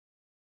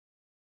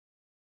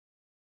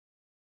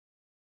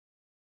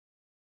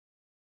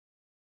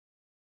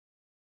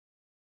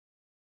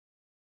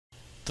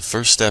The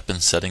first step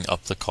in setting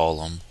up the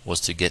column was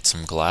to get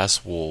some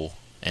glass wool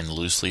and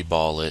loosely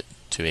ball it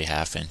to a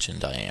 1/2 inch in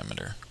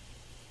diameter.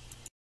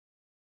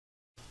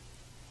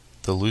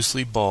 The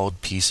loosely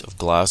balled piece of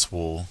glass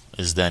wool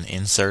is then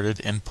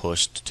inserted and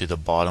pushed to the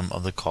bottom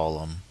of the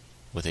column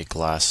with a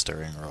glass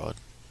stirring rod.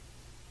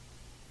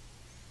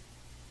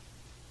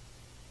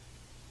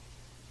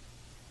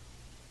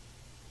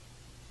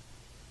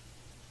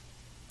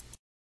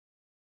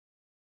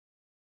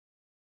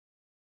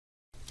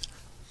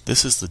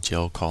 This is the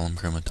gel column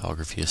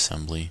chromatography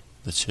assembly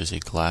that shows a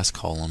glass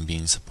column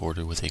being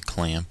supported with a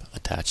clamp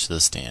attached to the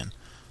stand.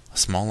 A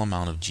small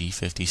amount of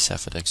G50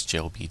 Cefidex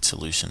gel bead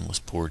solution was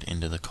poured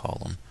into the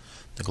column.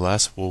 The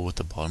glass wool at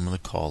the bottom of the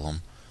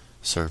column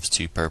serves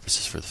two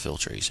purposes for the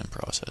filtration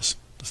process.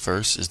 The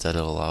first is that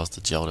it allows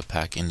the gel to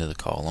pack into the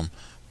column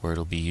where it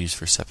will be used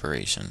for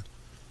separation.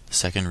 The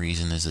second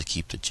reason is to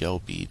keep the gel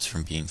beads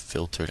from being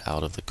filtered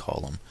out of the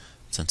column,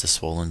 since the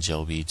swollen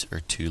gel beads are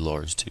too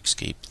large to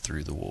escape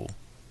through the wool.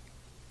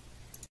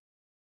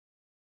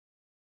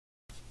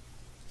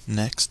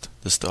 Next,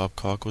 the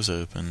stopcock was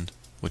opened,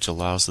 which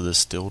allows the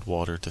distilled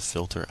water to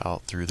filter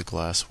out through the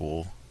glass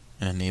wool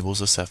and enables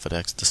the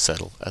Cefidex to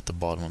settle at the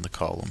bottom of the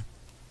column.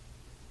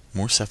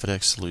 More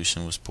Cefidex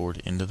solution was poured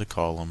into the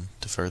column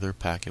to further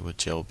pack it with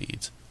gel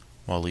beads,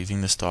 while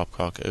leaving the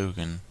stopcock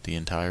open the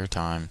entire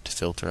time to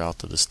filter out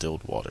the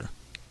distilled water.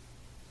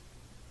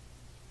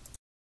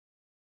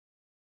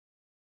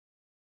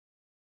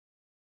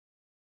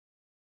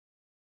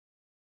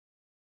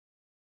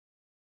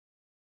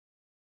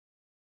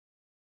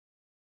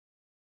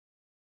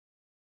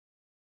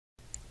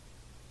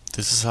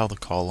 This is how the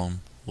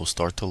column will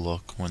start to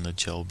look when the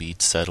gel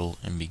beads settle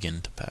and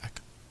begin to pack.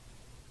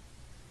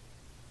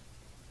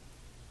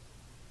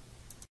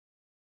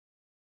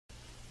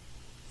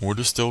 More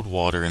distilled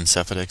water and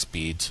Cefidex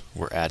beads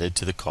were added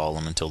to the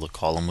column until the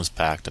column was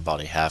packed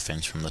about a 1/2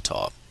 inch from the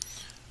top.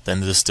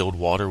 Then the distilled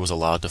water was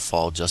allowed to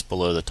fall just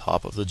below the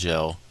top of the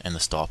gel and the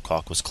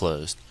stopcock was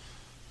closed.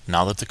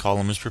 Now that the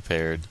column is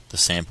prepared, the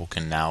sample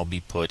can now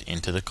be put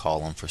into the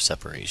column for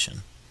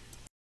separation.